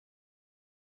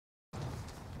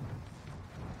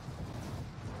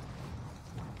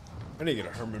I need to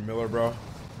get a Herman Miller, bro.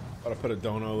 Gotta put a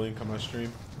dono link on my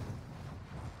stream.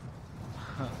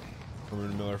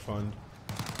 Herman Miller fund.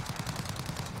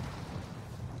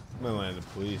 I'm gonna land the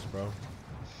police, bro.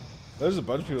 There's a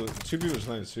bunch of people. 2 people just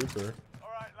landed super.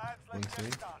 Alright, lads, One let's get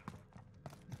team. it done.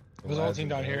 There's a whole team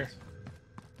down here.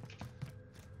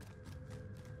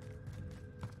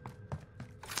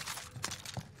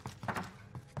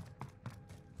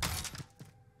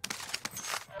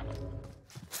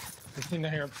 There's a team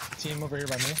down here. Team over here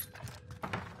by me.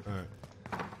 Alright.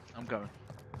 I'm coming.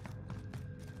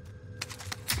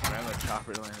 Ran the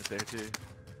chopper landed there too.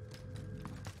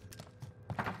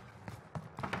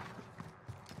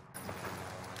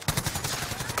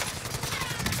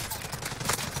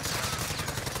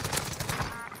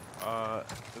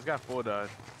 This guy full died.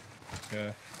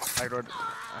 Yeah. I hit him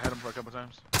for a couple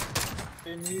times.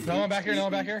 No one back here, no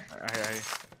one back here. I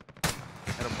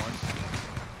hit him once.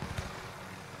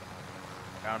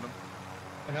 Found him.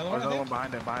 Another Oh, one, another one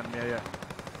behind him, yeah, yeah.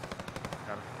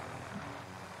 Got him.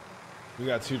 We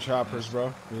got 2 choppers,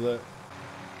 bro. We lit.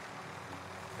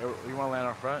 Hey, you want to land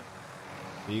on front?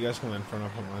 Yeah, you guys can land front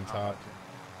up on top.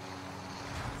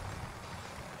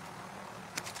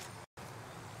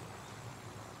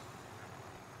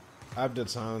 I have dead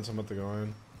silence. I'm about to go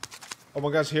in. Oh,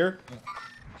 my guy's here.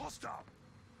 Hostile.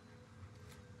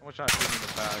 I'm gonna try to shoot him in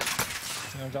the back.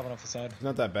 Yeah, I'm dropping off the side. It's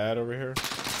not that bad over here.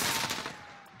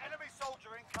 Enemy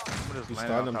soldier incoming. I'm gonna just He's land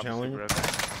stunned, on I'm top of challenging. Super, I think.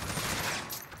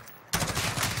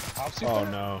 Top super? Oh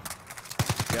no.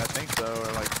 Yeah, I think so,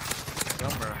 or like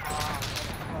somewhere.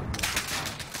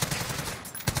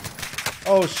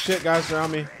 Oh shit, guys, they're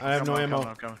on me. I have no ammo.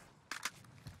 I'm coming.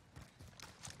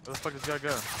 Where the fuck does this guy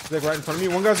go? He's like right in front of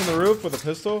me. One guy's on the roof with a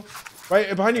pistol.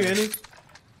 Right behind you, Andy. In here?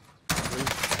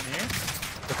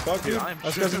 The fuck, dude? Dude, I'm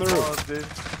Last guy's on the shooting roof. balls, dude.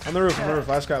 On the roof, on the roof.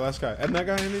 Last guy. And that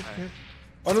guy, Andy? Yeah.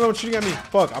 Oh, no, shooting at me.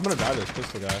 Fuck, I'm gonna die to this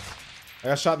pistol guy. I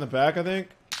got shot in the back, I think.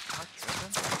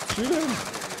 Shoot him.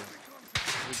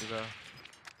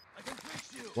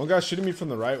 One guy's shooting me from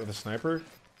the right with a sniper.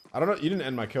 I don't know. You didn't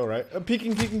end my kill, right?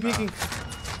 Peeking. Bro.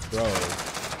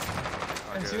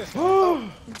 I didn't see this.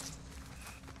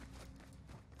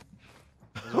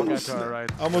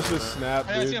 Almost just snapped,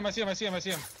 Hey, dude. I see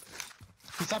him.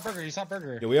 He's top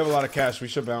burger. Yeah, we have a lot of cash. We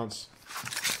should bounce.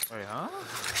 Wait, huh?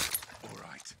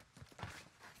 Alright.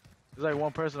 There's like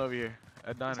one person over here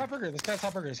at diner. Top burger. This guy's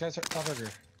top burger.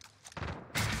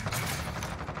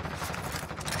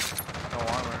 No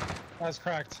armor. That's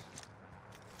cracked.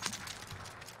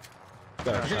 Got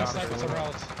You're a getting shot. sniped somewhere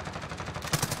else.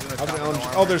 He's in the I'm chopper, an no LMG.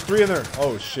 armor. Oh, there's 3 in there.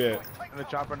 Oh shit. In the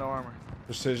chopper, no armor.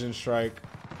 Precision strike.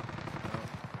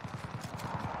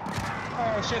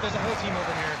 Oh shit, there's a whole team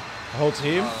over here. The whole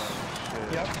team?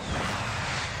 Shit. Yep.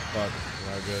 Fuck.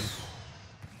 Not good.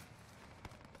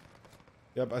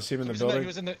 Yep, I see him in the He building.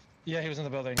 was in the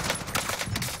building.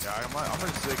 Yeah, I'm gonna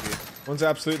stick you. One's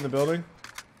absolute in the building.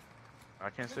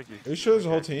 I can't stick you. Are you sure there's a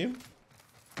whole team?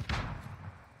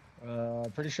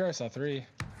 Pretty sure I saw 3.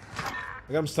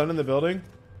 I got him stunned in the building.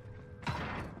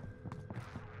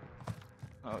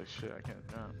 Oh shit, I can't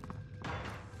jump.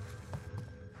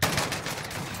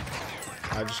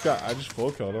 I just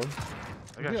full killed him.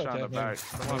 I got You're shot in the okay, back. man.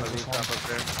 Someone on the rooftop up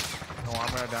there. No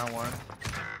armor, down one.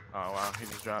 Oh wow, he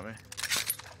just dropped me.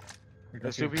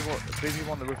 There's 3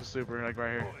 people on the roof of super, like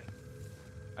right here.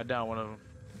 I down one of them.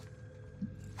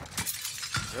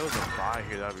 If there was a buy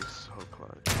here, that'd be so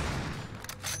clutch.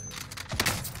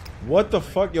 What the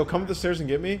fuck? Yo, come up the stairs and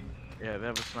get me? Yeah, they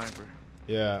have a sniper.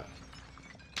 Yeah.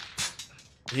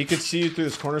 He could see you through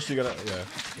this corner, so you gotta,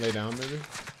 lay down, maybe.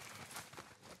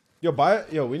 Yo, buy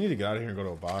it. Yo, we need to get out of here and go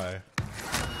to a buy.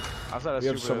 Outside of We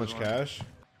have super, so much there's one. cash. Is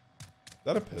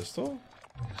that a pistol?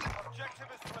 Objective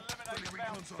is to eliminate the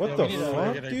bounty. What Yeah, the we need to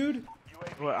fuck, get a- dude?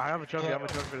 Well, I have a trophy. I have a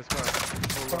trophy for this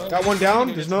car. Got one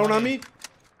down. There's another one on me.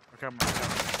 Okay, I'm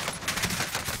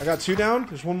coming. I got 2 down.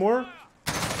 There's one more.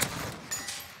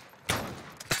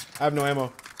 I have no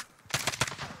ammo.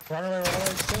 Run away,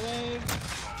 silly.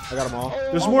 I got them all.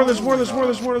 There's more.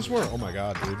 Oh my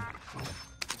god, dude.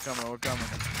 We're coming.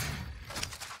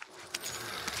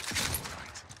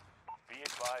 Be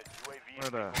advised, UAV Where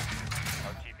the?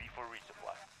 RTB for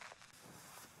resupply.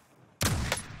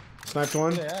 Sniped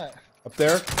one. Where they at? Up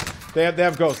there. They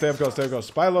have ghosts.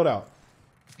 Spy loadout.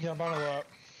 Yeah, I'm about to go up.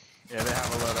 Yeah, they have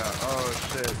a loadout. Oh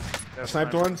shit. They have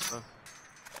Sniped sniper one? stuff.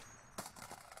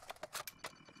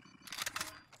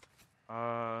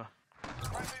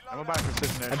 I'm about to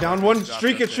precision there. I downed one.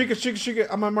 Streak it.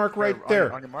 On my mark right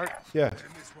there. On your mark? Yeah.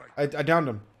 I downed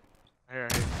him. Here.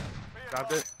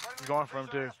 Dropped it. I'm going for him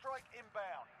too. Strike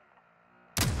inbound.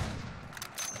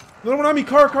 Another one on me.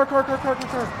 Car. Come.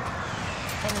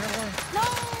 No!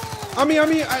 On me, I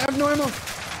have no ammo.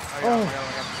 I got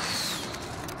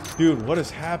him. Dude, what is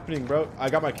happening, bro? I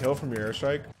got my kill from your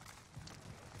airstrike.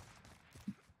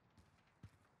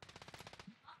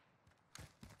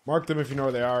 Mark them if you know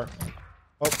where they are.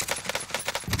 Oh.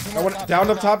 I went down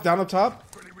up top, down up top.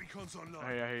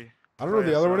 Oh, yeah, he. I don't know what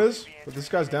the other one is, but this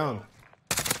guy's down.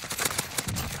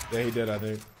 Yeah, he did, I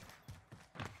think.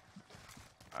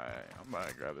 Alright, I'm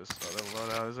gonna grab this other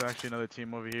loadout. There's actually another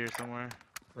team over here somewhere.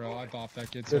 Bro, I bopped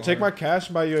that kid. So So take my hard. cash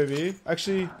and buy UAV.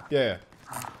 Actually, yeah.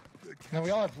 No, we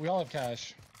all have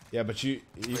cash. Yeah, but you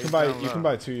He's can buy down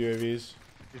low. two UAVs.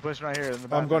 He's pushing right here in the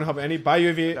back. I'm going to help any buy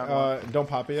UAV. Down one. Don't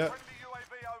pop it yet.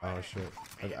 Friendly UAV Oh shit!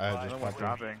 I Another just one's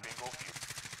popped it. dropping.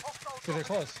 Dude, they're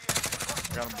close.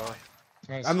 Got him both.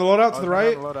 Nice. I'm the loadout to Oh, the he's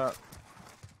right. on the loadout.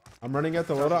 I'm running at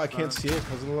the That's loadout. I his can't son. see it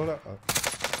because of the loadout. Oh.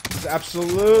 It's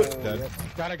absolute dead.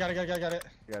 Got it.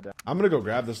 Yeah, down. I'm gonna go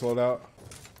grab this loadout.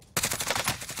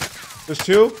 There's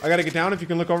two. I gotta get down. If you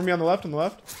can look over me on the left.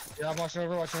 Yeah, I'm watching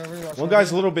over. One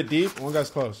guy's a little bit deep. One guy's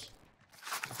close.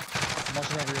 I'm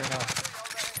watching over you right now.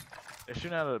 They're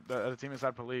shooting at a team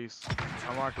inside police.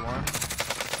 I marked one.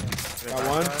 Got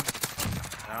one.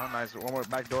 Down, nice. One more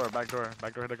back door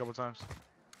hit a couple times.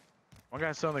 One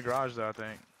guy's still in the garage though, I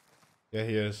think. Yeah,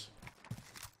 he is.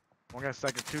 One guy's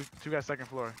second, two guys second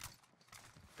floor.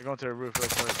 They're going to the roof real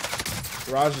quick.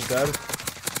 Garage is dead.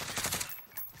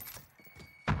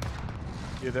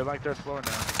 Yeah, they're like third floor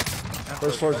now.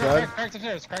 First floor's dead. Cracked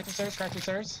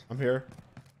upstairs. I'm here.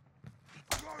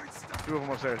 Two of them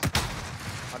upstairs.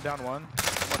 I'm down one.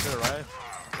 One to the right.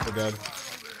 They're dead.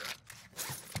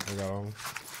 I got him.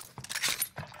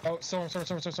 Oh,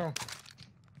 storm.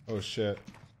 Oh shit.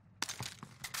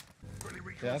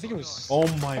 Yeah, I think it was. Oh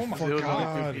my Oh my There was only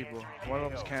god. two people. One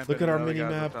of them's camping. Look at our another mini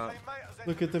guy's map. up top.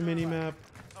 Look at the mini map.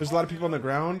 There's a lot of people on the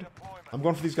ground. I'm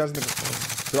going for these guys in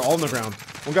the. They're all on the ground.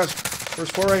 One guy's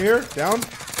first floor right here. Down.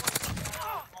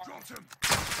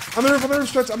 On the roof,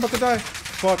 Struts. I'm about to die.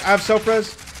 Fuck. I have self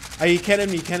res. He can't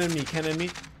end me.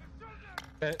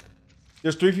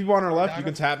 There's three people on our left. You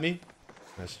can tap me.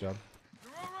 Nice job.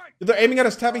 They're aiming at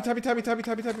us. Tap me, bro. I'm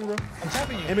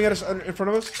tapping you. Aiming at us in front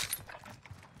of us.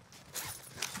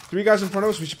 Three guys in front of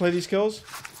us. We should play these kills.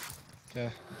 Yeah.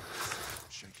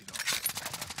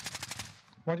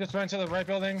 One just ran to the right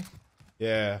building.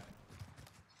 Yeah.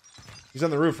 He's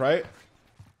on the roof, right?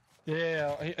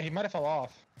 Yeah, he might have fell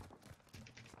off.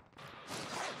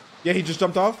 Yeah, he just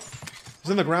jumped off.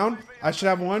 He's on the ground. I should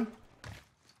have one.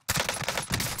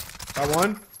 Got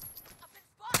one.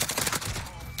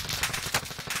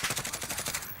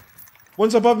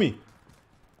 One's above me.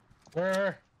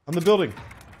 Where? On the building.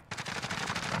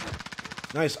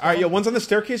 Nice. All right, yo, one's on the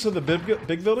staircase of the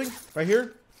big building right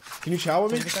here. Can you chow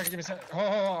with me? Give me a second.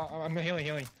 Oh, I'm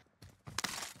healing.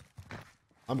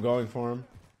 I'm going for him.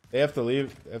 They have to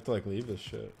leave. They have to like leave this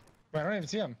shit. Wait, I don't even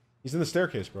see him. He's in the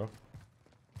staircase, bro.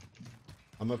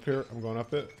 I'm up here. I'm going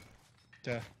up it.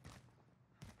 Yeah.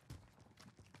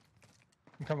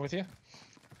 I'm coming with you.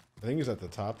 I think he's at the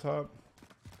top.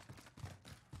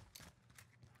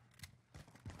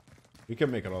 We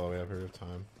can make it all the way up here if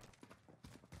time.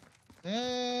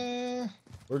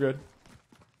 We're good.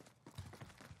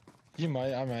 You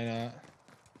might. I might not.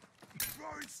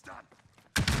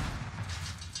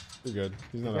 We're good.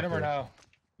 He's not Hit up him or here.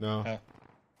 no? No. Yeah.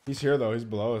 He's here though. He's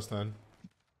below us then.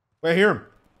 Wait, I hear him.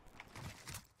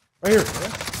 Right here.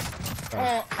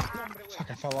 Oh,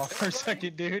 fuck! I fell off for a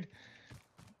second, dude.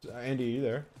 Andy, you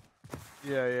there?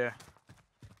 Yeah.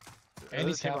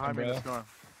 Andy's team behind me capping, that's bro. going.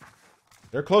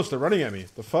 They're close. They're running at me.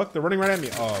 The fuck? They're running right at me.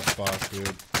 Oh fuck,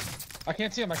 dude. I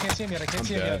can't see him yet. I'm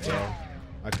dead, bro.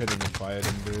 I couldn't even fight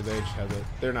him, dude. They just have it.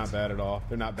 They're not bad at all.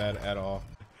 Bro,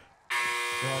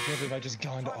 I can't believe I just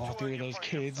gunned all three of those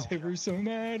kids. They were so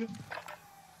mad.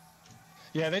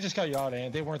 Yeah, they just got you out,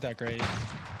 and they weren't that great.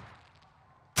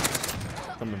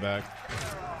 Coming back.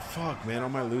 Fuck, man. All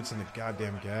my loot's in the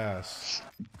goddamn gas.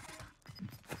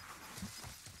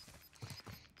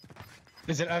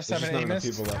 Is it There's just F7 not enough Amos?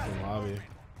 people left in the lobby.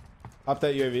 Pop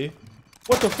that UAV.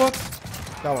 What the fuck?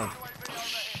 That one.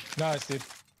 Nice, dude.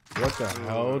 What the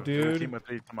hell, There's a dude? team of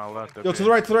three to my left. up Yo, to here.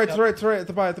 the right. At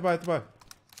the buy.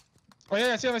 Oh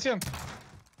yeah, I see him.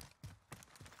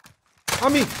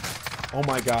 On me. Oh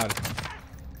my god.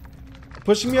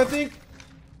 Pushing me, I think.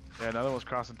 Yeah, another one's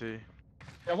crossing T.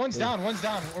 Yeah, one's down. One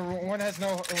has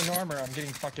no armor. I'm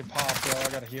getting fucking popped, bro. I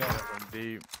gotta heal. From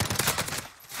deep.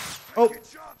 Oh.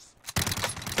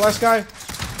 Last guy.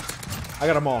 I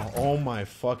got them all. Oh my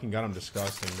fucking god, I'm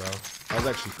disgusting, bro. That was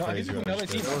actually No, crazy. he's what I another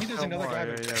just did. team. He does Still another more. guy.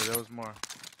 Yeah, there was more.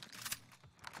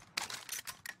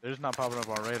 They're just not popping up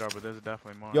on radar, but there's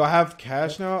definitely more. Yo, I have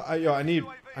cash now. I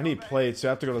need plates, so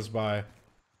I have to go to this buy.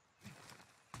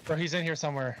 Bro, he's in here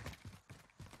somewhere.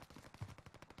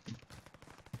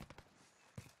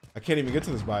 I can't even get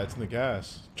to this buy. It's in the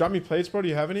gas. Drop me plates, bro. Do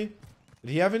you have any?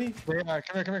 Did he have any? Yeah,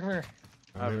 come here.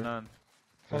 I have none.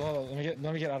 Hold on,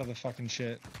 let me get out of the fucking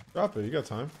shit. Drop it. You got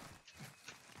time.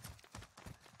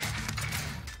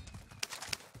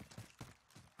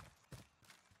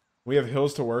 We have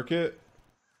hills to work it.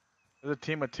 There's a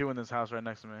team of 2 in this house right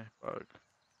next to me. Fuck.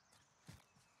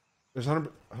 There's 100%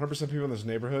 people in this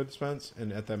neighborhood, Spence,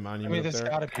 and at that I monument mean, up this there.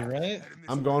 gotta be right.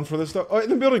 I'm going for this stuff. Oh, in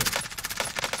the building.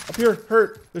 Up here,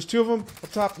 hurt. There's 2 of them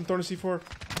up top. I'm throwing a C4.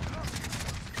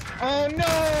 Oh no!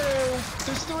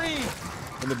 There's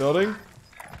 3. In the building.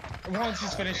 One's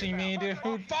just finishing me, dude.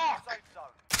 Fuck! Safe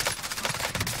zone.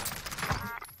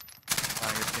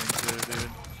 Flying a team too, dude.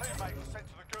 Teammate was sent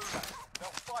to the gulag. They'll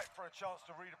fight for a chance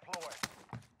to redeploy.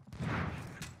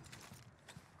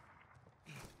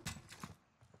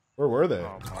 Where were they?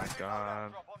 Oh my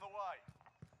god. Drop on the way.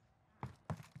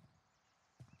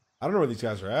 I don't know where these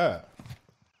guys are at.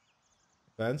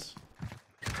 Spence.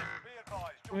 Be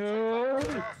advised, your teammate was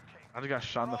last kick. I just got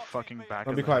shot in the fucking back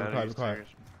Oh, of be the quiet, head. be Are quiet, you be quiet. serious?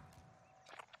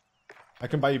 I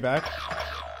can buy you back. You're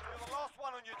the last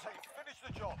one on your team. Finish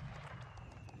the job.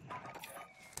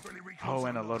 Oh,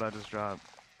 and a loadout just dropped.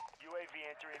 UAV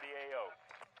entering the AO.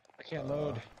 I can't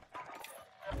load.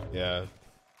 Yeah.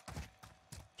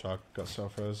 Chalk got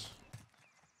self-res.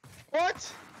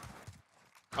 What?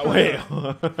 Oh, wait.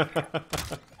 That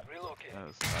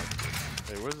was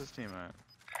Hey, where's this team at?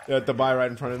 Yeah, at the buy right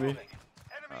in front of me. Enemy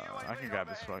I UAV can grab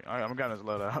this overhead. fuck. I'm grabbing this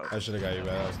loadout. I should have got you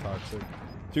back. That was toxic.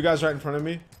 2 guys right in front of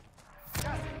me. Gas is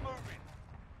moving.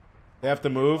 They have to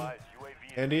move. Advised,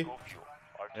 UAV Andy? go fuel.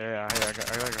 Yeah, hey, I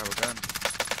gotta grab a gun.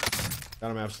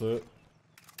 Got him absolute.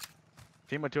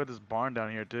 Team of 2 at this barn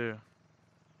down here too.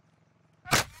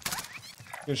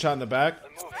 Getting shot in the back.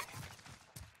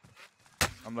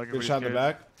 I'm looking Getting for shot in these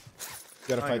the kids. back. You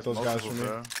gotta I fight think those it's guys for me.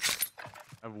 multiple,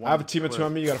 bro. I have a team of 2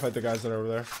 on me. You gotta fight the guys that are over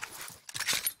there.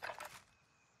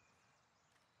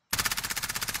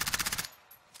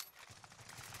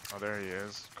 Oh, there he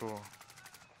is. Cool.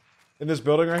 In this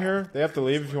building right here. They have to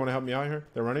leave if you want to help me out here.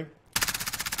 They're running.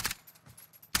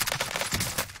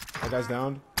 That guy's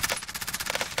down.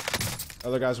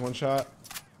 Other guy's 1 shot.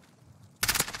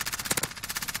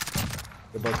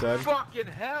 They're both dead. Fucking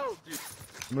hell, dude.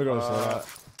 I'm gonna go to that.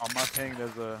 On my ping,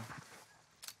 there's a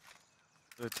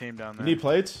team down You there. need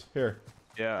plates? Here.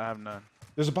 Yeah, I have none.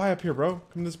 There's a buy up here, bro.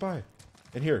 Come to this buy.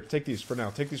 And here, take these for now.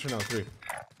 Take these for now. 3.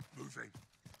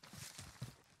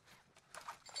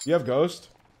 You have ghost?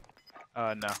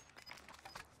 No.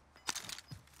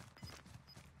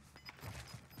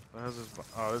 Where's this?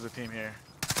 Oh, there's a team here.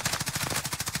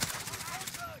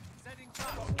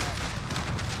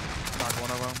 Knock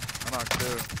one of them. I knocked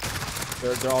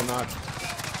 2. They're all knocked.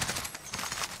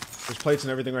 There's plates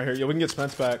and everything right here. Yeah, we can get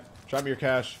Spence back. Drop me your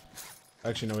cash.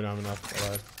 Actually, no, we don't have enough. I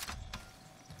lied.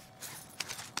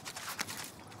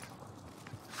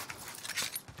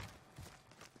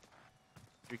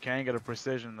 You can get a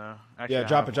precision though. Actually, Yeah, I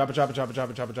drop have it.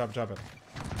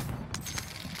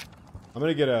 I'm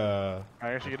gonna get a. one.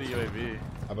 I actually get a UAV.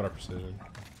 How about a precision?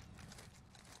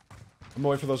 I'm gonna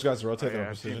wait for those guys to rotate. Oh, Then yeah,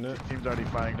 precision it. team's already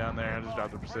fighting down there. I just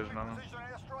dropped the precision on him. Precision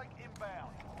airstrike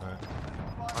inbound. Alright.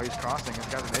 Oh, he's crossing. This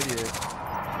guy's an idiot.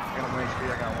 I got him 1 HP.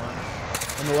 I got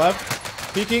 1. On the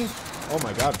left, peeking. Oh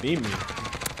my god, beam me.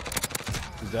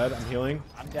 He's dead. I'm healing.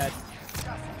 I'm dead.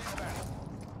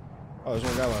 Oh, there's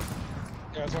 1 guy left.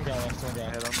 Yeah, there's 1 guy left. 1 I guy.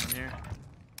 hit him in here.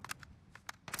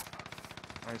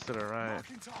 Oh, he's to the right.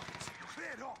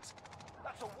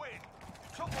 That's a win. You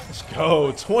took one. Let's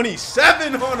go.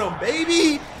 27 on him,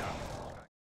 baby.